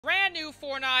brand new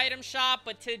Fortnite item shop,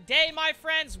 but today, my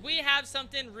friends, we have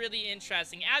something really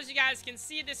interesting. As you guys can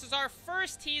see, this is our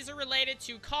first teaser related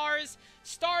to cars,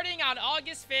 starting on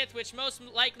August 5th, which most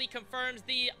likely confirms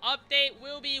the update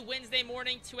will be Wednesday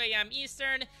morning, 2 a.m.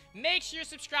 Eastern. Make sure you're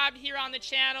subscribed here on the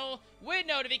channel with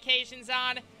notifications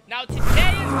on. Now,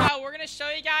 today as well, we're going to show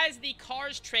you guys the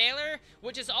Cars trailer,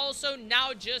 which has also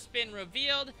now just been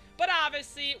revealed. But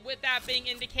obviously, with that being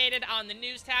indicated on the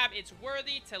news tab, it's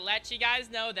worthy to let you guys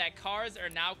know that Cars are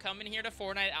now coming here to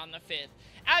Fortnite on the 5th.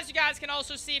 As you guys can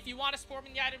also see, if you want to support me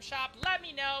in the item shop, let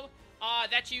me know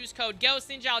that you use code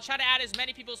GhostNinja. I'll try to add as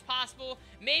many people as possible.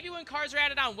 Maybe when Cars are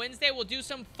added on Wednesday, we'll do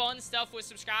some fun stuff with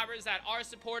subscribers that are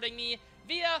supporting me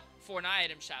via Fortnite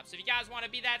item shop. So if you guys want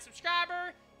to be that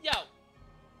subscriber, yo,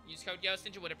 use code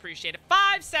GhostNinja, would appreciate it.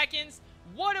 5 seconds.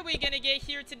 What are we going to get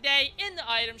here today in the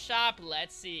item shop?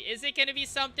 Let's see. Is it going to be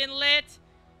something lit?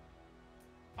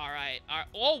 Alright.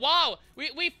 Oh, wow.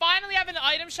 We finally have an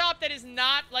item shop that is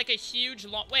not like a huge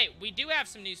long... Wait, we do have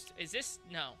some new... Is this...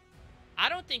 No. I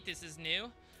don't think this is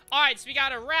new. Alright, so we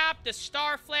got a wrap, the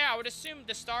star flare. I would assume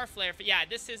the star flare... Yeah,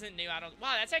 this isn't new. Wow,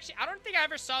 that's actually... I don't think I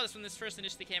ever saw this when this first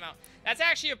initially came out. That's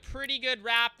actually a pretty good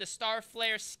wrap. The star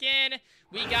flare skin.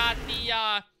 We got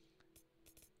the...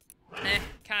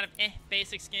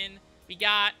 basic skin. We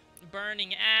got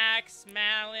burning axe,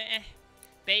 mallet,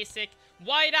 basic.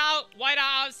 Whiteout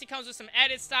obviously comes with some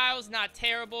edit styles, not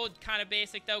terrible, kind of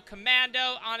basic though.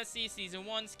 Commando, honestly, season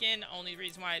 1 skin, only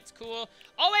reason why it's cool.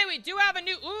 Oh wait, we do have a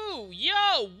new, ooh,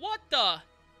 yo, what the?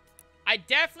 I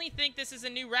definitely think this is a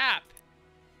new wrap.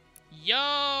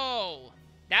 Yo,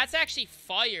 that's actually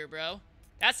fire, bro.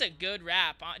 That's a good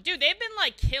wrap. Dude, they've been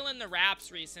like killing the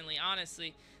wraps recently,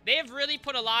 honestly. They have really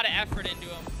put a lot of effort into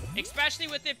them. Especially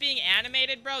with it being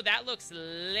animated, bro. That looks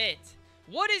lit.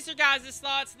 What is your guys'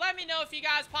 thoughts? Let me know if you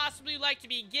guys possibly like to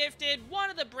be gifted one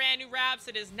of the brand new wraps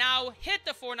that has now hit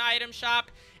the Fortnite item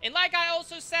shop. And like I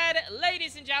also said,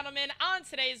 ladies and gentlemen, on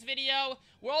today's video,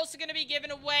 we're also going to be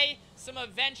giving away some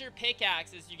Avenger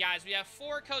pickaxes, you guys. We have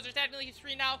 4 codes. There's technically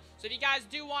 3 now. So if you guys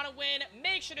do want to win,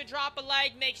 make sure to drop a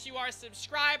like, make sure you are a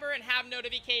subscriber, and have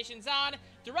notifications on.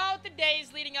 Throughout the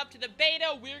days leading up to the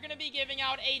beta, we're going to be giving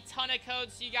out a ton of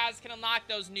codes so you guys can unlock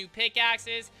those new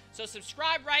pickaxes. So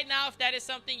subscribe right now if that is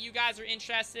something you guys are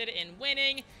interested in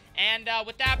winning. And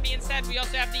with that being said, we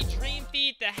also have the Dream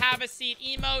Feet, the Have a Seat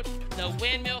emote, the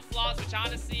Windmill Floss, which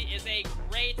honestly is a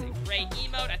great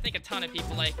emote. I think a ton of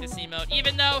people like this emote,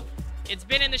 even though it's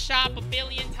been in the shop a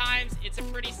billion times. It's a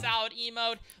pretty solid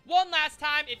emote. One last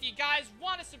time, if you guys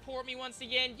want to support me once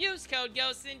again, use code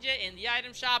GhostNinja in the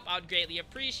item shop. I would greatly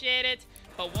appreciate it.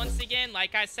 But once again,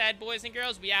 like I said, boys and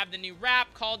girls, we have the new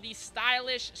wrap called the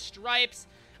Stylish Stripes.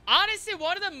 Honestly,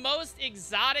 one of the most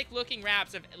exotic looking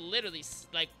wraps I've literally,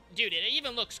 like, dude, it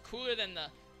even looks cooler than the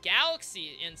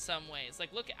Galaxy in some ways.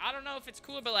 Like, look, I don't know if it's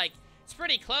cooler, but like, it's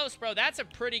pretty close, bro. That's a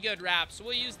pretty good wrap. So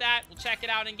we'll use that. We'll check it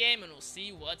out in game and we'll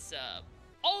see what's up.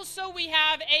 Also, we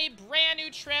have a brand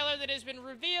new trailer that has been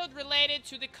revealed related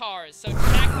to the cars. So check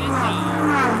this out.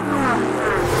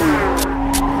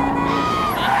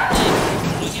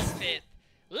 August 5th.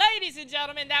 Ladies and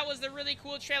gentlemen, that was the really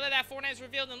cool trailer that Fortnite's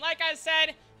revealed. And like I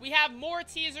said, we have more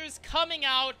teasers coming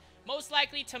out. Most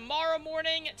likely tomorrow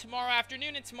morning, tomorrow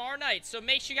afternoon, and tomorrow night. So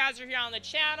make sure you guys are here on the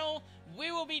channel.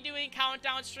 We will be doing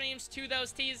countdown streams to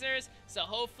those teasers. So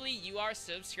hopefully you are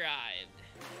subscribed.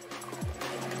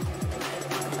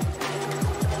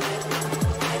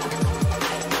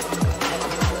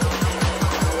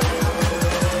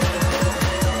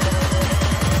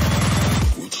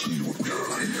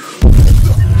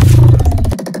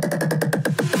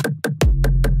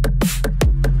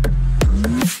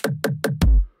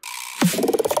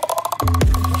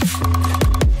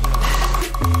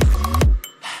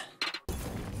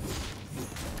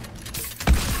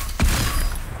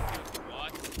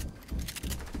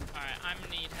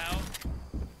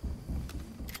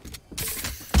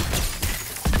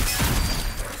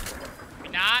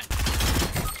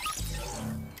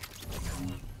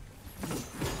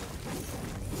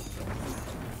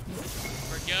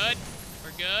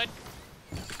 We're good.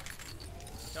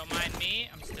 Don't mind me.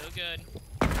 I'm still good.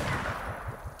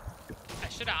 I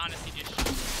should have honestly just shot.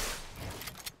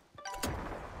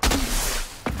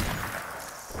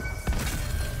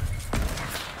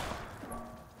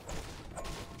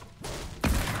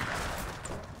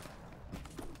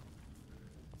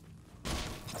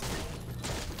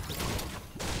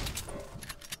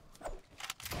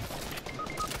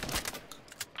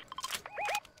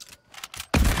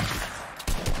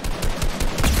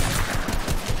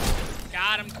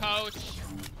 Got him, coach.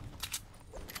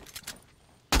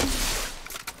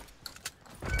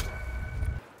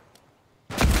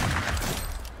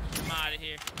 out of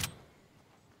here.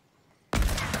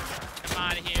 I'm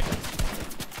out of here.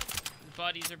 His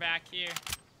buddies are back here.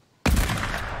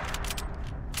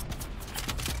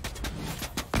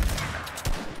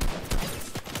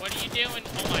 What are you doing?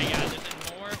 Oh my god,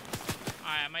 there's more.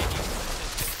 Alright, I might need some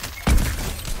assistance.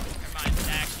 Never mind, that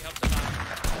actually helps a lot.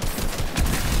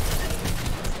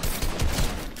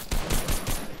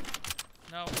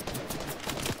 No.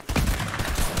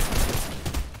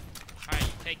 Alright,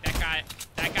 you take that guy.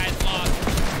 That guy's lost.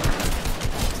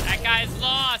 That guy's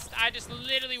lost. I just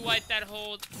literally wiped that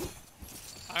hold.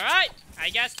 Alright, I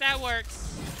guess that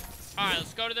works. Alright,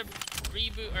 let's go to the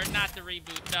reboot, or not the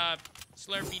reboot, the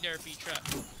Slurpy Derpy truck.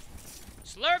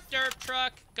 Slurp Derp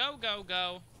truck. Go, go,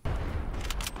 go.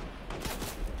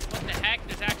 What the heck?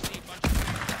 There's actually a bunch of...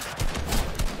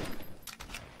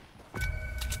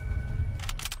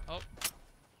 Oh.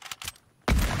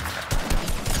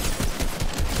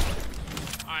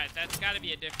 Alright, that's gotta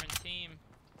be a different team.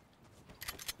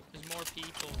 There's more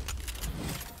people.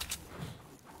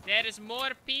 There is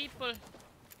more people. I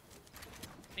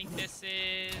think this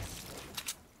is...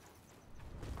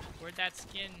 Where'd that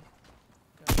skin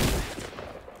go? I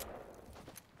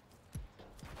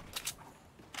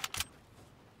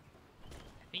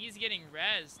think he's getting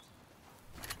rezzed.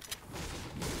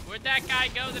 Where'd that guy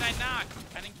go that I knocked?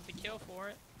 I didn't get the kill for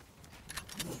it.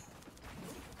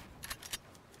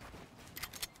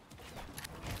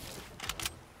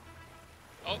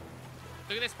 Oh,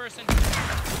 look at this person.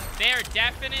 They're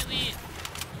definitely...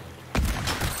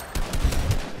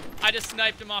 I just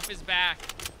sniped him off his back.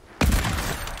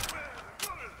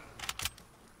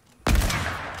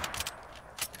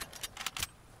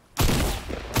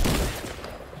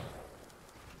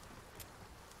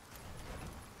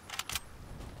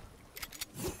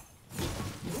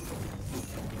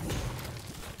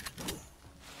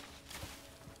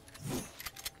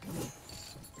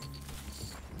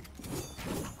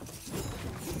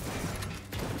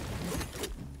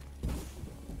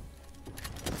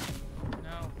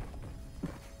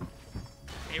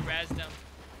 They rezzed him.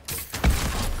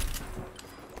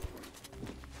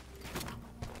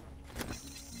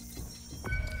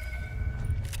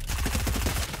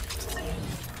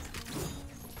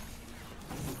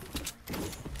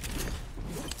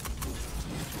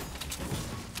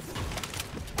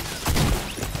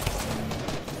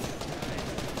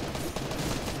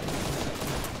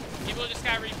 People just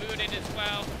got rebooted as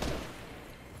well.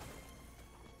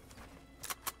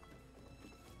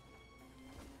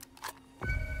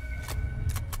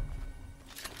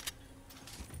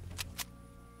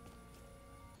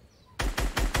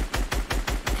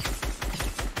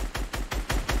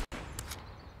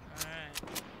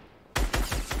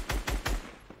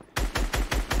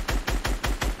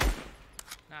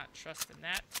 Not trusting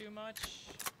that too much.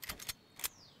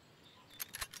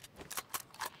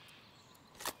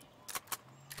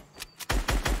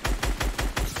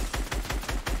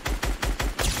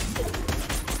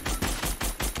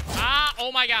 Ah,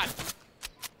 oh my god.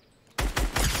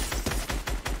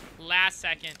 Last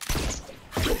second.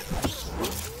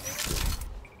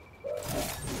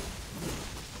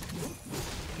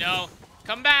 No.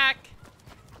 Come back.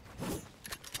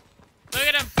 Look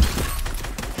at him.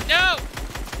 No.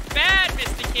 Bad,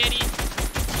 Mr. Kitty.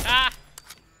 Ah.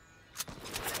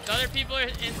 The other people are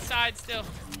inside still.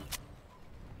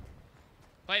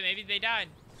 Wait, maybe they died.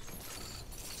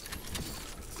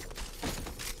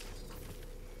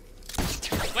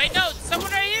 Wait, no,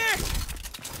 someone right here.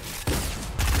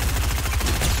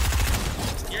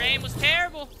 Your aim was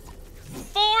terrible.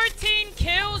 14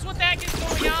 kills? What the heck is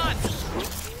going on?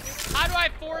 How do I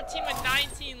have 14 with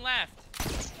 19 left?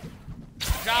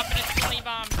 Dropping a 20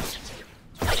 bomb.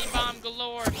 20 bomb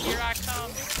galore. Here I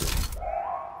come.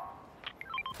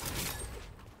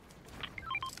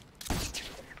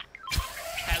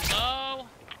 Hello?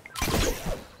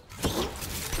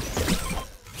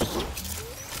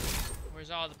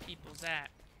 Where's all the people's at?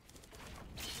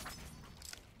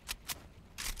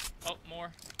 Oh,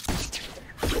 more.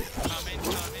 Coming.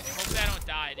 Hopefully I don't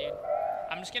die, dude.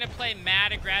 I'm just gonna play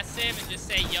mad aggressive and just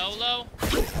say YOLO.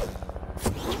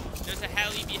 There's a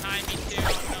heli behind me too.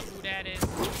 I don't know who that is.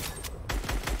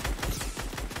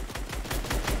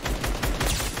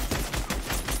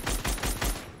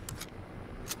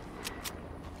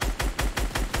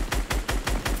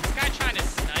 This guy trying to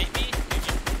snipe me?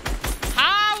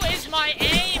 How is my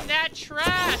aim that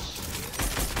trash?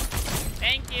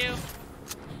 Thank you.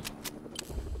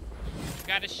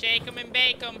 Gotta shake 'em and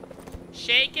bake 'em.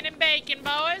 Shaking and baking,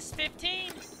 boys.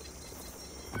 15.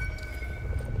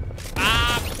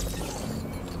 Ah.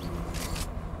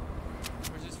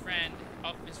 Where's his friend?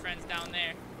 Oh, his friend's down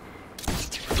there.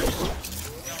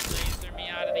 Don't laser.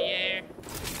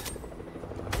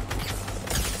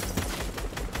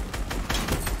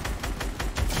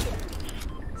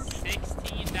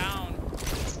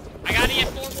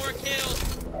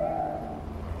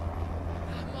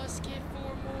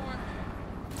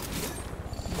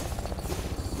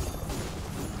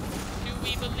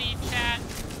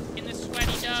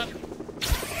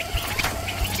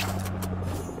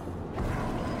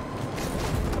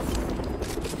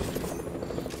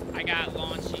 I got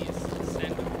launchies.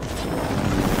 Send them.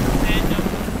 Send them.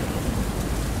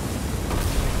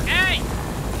 Hey!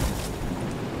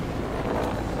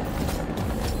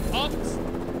 Oops.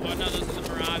 Oh no, those are the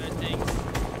Marauder things.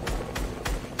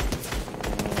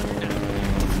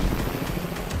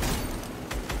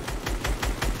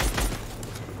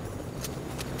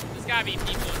 There's gotta be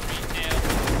people in retail.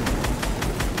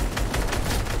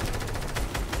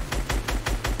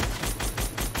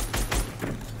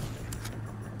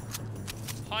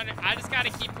 I just gotta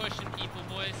keep pushing people,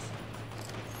 boys.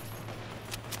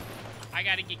 I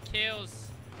gotta get kills.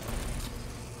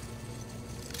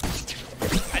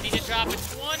 I need to drop a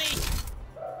 20.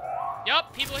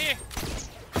 Yup, people here.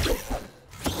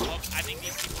 Oh, I think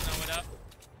these people know what up.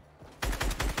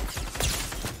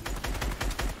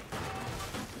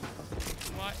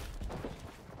 What?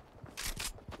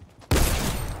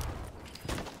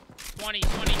 20.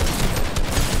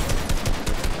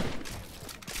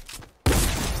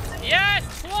 Yes,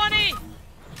 20.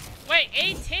 Wait,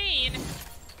 18?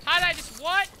 How did I just,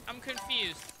 what? I'm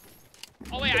confused.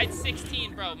 Oh wait, I had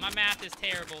 16, bro. My math is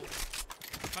terrible.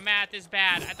 My math is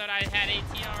bad. I thought I had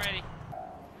 18 already.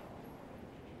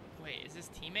 Wait, is this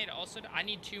teammate also? I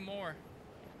need 2 more.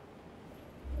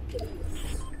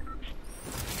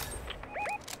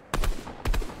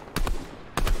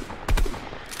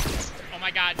 Oh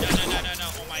my god, no. Oh my god, I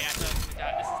thought I was gonna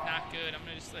die. This is not good. I'm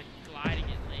gonna just like glide and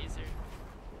get lasered.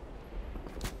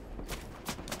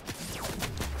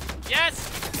 Yes!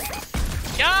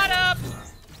 Got him!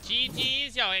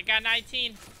 GG's. Yo, I got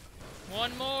 19.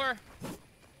 One more.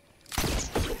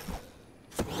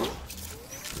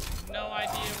 No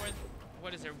idea where...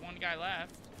 What is there? One guy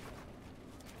left.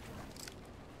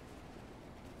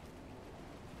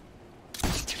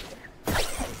 I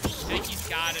think he's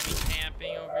gotta be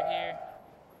camping over here.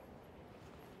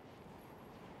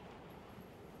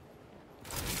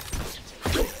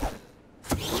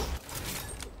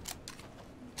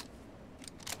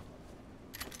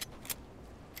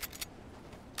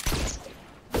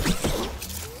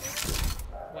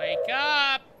 Wake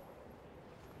up!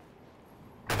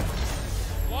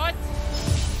 What?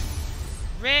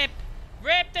 Rip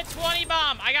the 20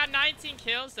 bomb! I got 19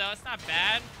 kills though, it's not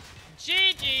bad.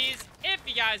 GG's. If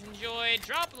you guys enjoyed,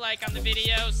 drop a like on the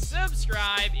video,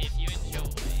 subscribe if you